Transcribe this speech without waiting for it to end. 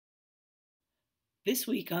This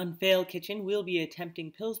week on Fail Kitchen, we'll be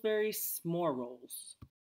attempting Pillsbury s'more rolls.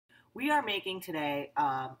 We are making today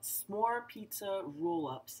s'more pizza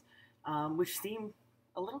roll-ups, which seem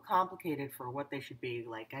a little complicated for what they should be.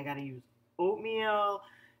 Like, I gotta use oatmeal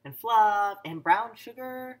and fluff and brown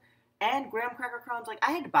sugar and graham cracker crumbs. Like,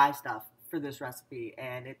 I had to buy stuff for this recipe,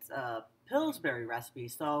 and it's a Pillsbury recipe,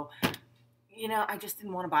 so, I just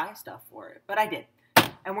didn't want to buy stuff for it. But I did,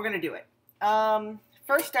 and we're gonna do it.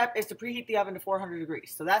 First step is to preheat the oven to 400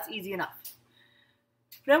 degrees, so that's easy enough.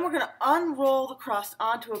 Then we're going to unroll the crust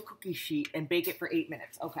onto a cookie sheet and bake it for 8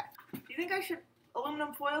 minutes. Okay. Do you think I should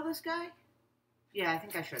aluminum foil this guy? Yeah, I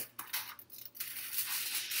think I should.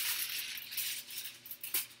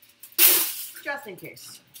 Just in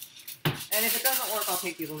case. And if it doesn't work, I'll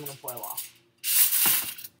take the aluminum foil off.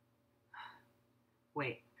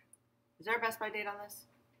 Wait. Is there a Best By date on this?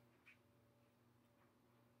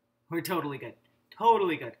 We're totally good.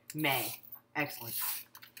 Totally good. May. Excellent.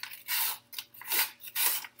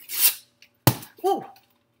 Ooh.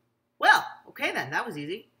 Well, okay then. That was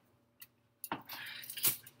easy.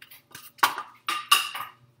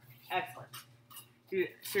 Excellent. Dude,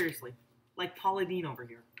 seriously. Like Paula Deen over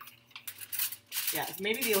here. Yeah,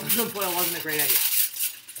 maybe the aluminum foil wasn't a great idea.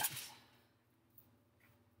 Guys.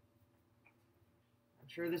 I'm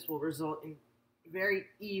sure this will result in very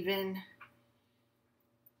even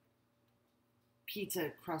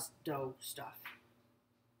pizza crust dough stuff.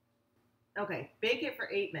 Okay, bake it for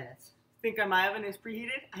 8 minutes. Think my oven is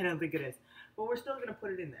preheated? I don't think it is. But we're still gonna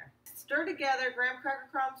put it in there. Stir together graham cracker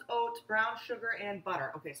crumbs, oats, brown sugar, and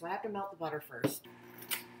butter. Okay, so I have to melt the butter first.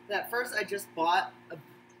 At first, I just bought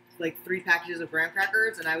like 3 packages of graham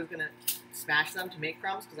crackers, and I was gonna smash them to make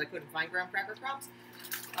crumbs because I couldn't find graham cracker crumbs.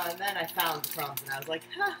 And then I found the crumbs, and I was like,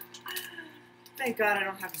 huh, thank God I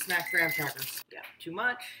don't have to smash graham crackers. Yeah, too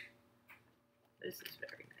much. This is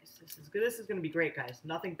very nice. This is good. This is going to be great, guys.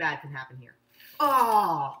 Nothing bad can happen here.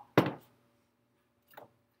 Oh!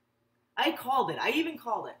 I called it. I even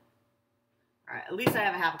called it. All right, at least I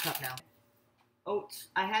have a half a cup now. Oats.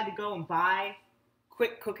 I had to go and buy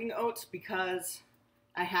quick cooking oats because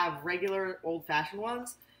I have regular old-fashioned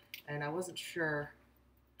ones, and I wasn't sure.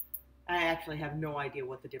 I actually have no idea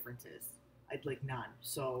what the difference is. I'd like none.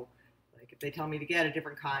 So, like, if they tell me to get a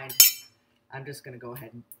different kind, I'm just going to go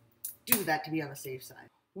ahead and do that to be on the safe side.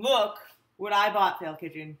 Look what I bought, Fail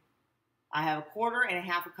Kitchen. I have a quarter and a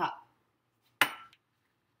half a cup.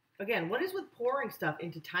 Again, what is with pouring stuff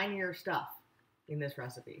into tinier stuff in this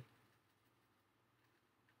recipe?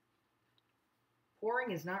 Pouring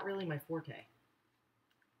is not really my forte.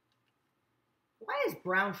 Why is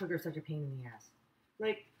brown sugar such a pain in the ass?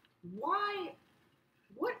 Like, why?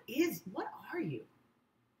 What are you?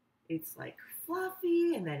 It's like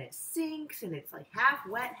fluffy, and then it sinks, and it's like half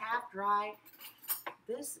wet, half dry.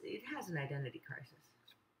 It has an identity crisis.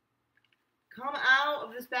 Come out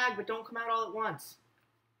of this bag, but don't come out all at once.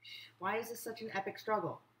 Why is this such an epic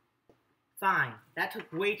struggle? Fine, that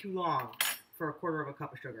took way too long for a quarter of a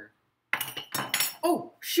cup of sugar.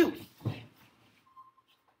 Oh, shoot.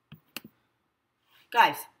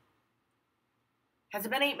 Guys, has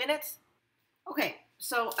it been 8 minutes? Okay,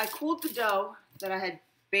 so I cooled the dough that I had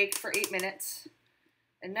baked for 8 minutes,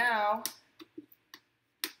 and now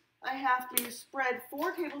I have to spread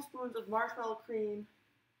 4 tablespoons of marshmallow cream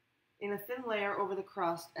in a thin layer over the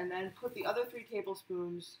crust, and then put the other 3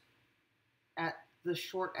 tablespoons at the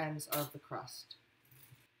short ends of the crust.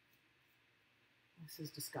 This is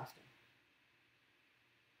disgusting.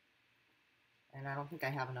 And I don't think I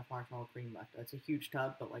have enough marshmallow cream left. That's a huge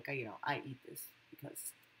tub, but like, I eat this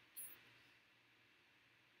because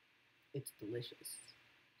it's delicious.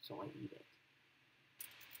 So I eat it.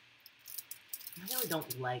 I really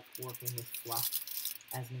don't like working with fluff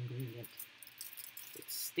as an ingredient.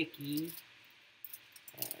 It's sticky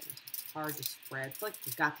and hard to spread. It's like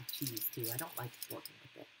ricotta cheese too. I don't like working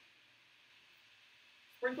with it.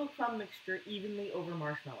 Sprinkle crumb mixture evenly over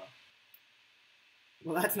marshmallow.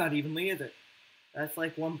 Well, that's not evenly, is it? That's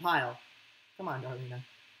like one pile. Come on, Darlena.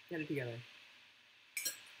 Get it together.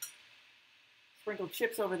 Sprinkle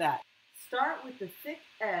chips over that. Start with the thick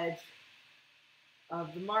edge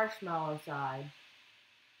of the marshmallow side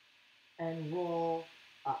and roll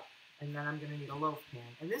up. And then I'm going to need a loaf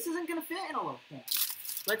pan. And this isn't going to fit in a loaf pan.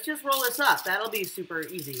 Let's just roll this up. That'll be super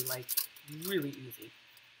easy, like really easy.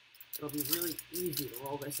 It'll be really easy to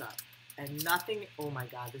roll this up. And nothing, oh my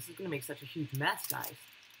God, this is going to make such a huge mess, guys.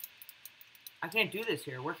 I can't do this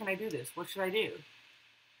here. Where can I do this? What should I do?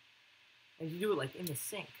 And you do it like in the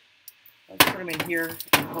sink. Let's put them in here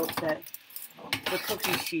and hope that the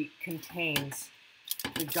cookie sheet contains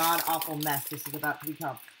the god-awful mess this is about to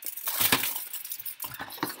become.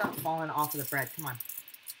 Stop falling off of the bread. Come on.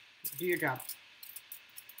 Do your job.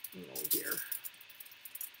 Oh dear.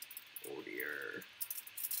 Oh dear.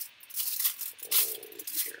 Oh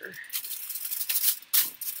dear.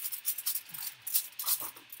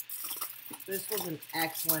 This was an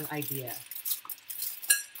excellent idea.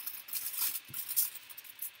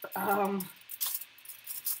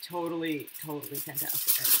 Totally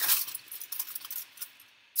fantastic idea.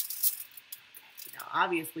 Now,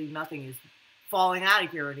 obviously, nothing is falling out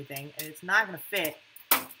of here or anything, and it's not going to fit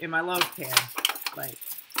in my loaf pan. Like,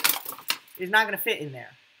 it's not going to fit in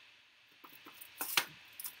there.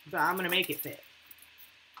 But I'm going to make it fit.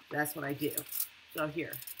 That's what I do. So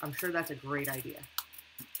here, I'm sure that's a great idea.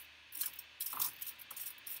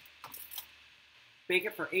 Bake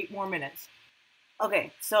it for 8 more minutes.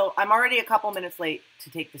 Okay, so I'm already a couple minutes late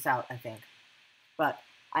to take this out, I think. But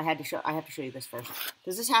I have to show you this first.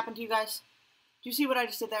 Does this happen to you guys? Do you see what I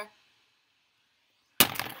just did there?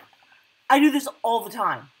 I do this all the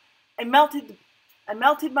time. I melted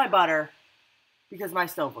my butter because my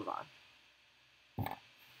stove was on.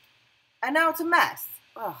 And now it's a mess.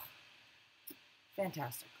 Ugh.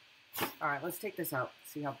 Fantastic. Alright, let's take this out.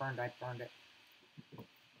 See how burned I burned it.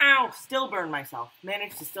 Ow! Still burned myself.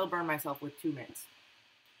 Managed to still burn myself with 2 minutes.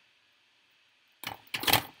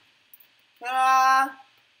 Ta-da!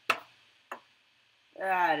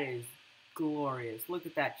 That is glorious. Look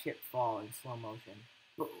at that chip fall in slow motion.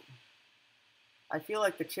 Boom. I feel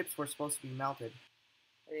like the chips were supposed to be melted.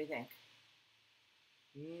 What do you think?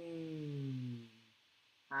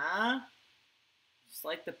 Huh? Just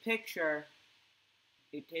like the picture.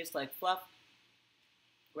 It tastes like fluff,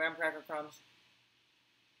 graham cracker crumbs,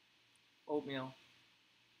 oatmeal,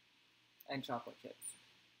 and chocolate chips,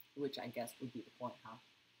 which I guess would be the point, huh?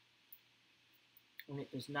 And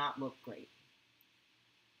it does not look great.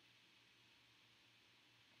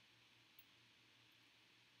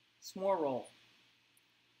 S'more roll.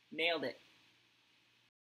 Nailed it.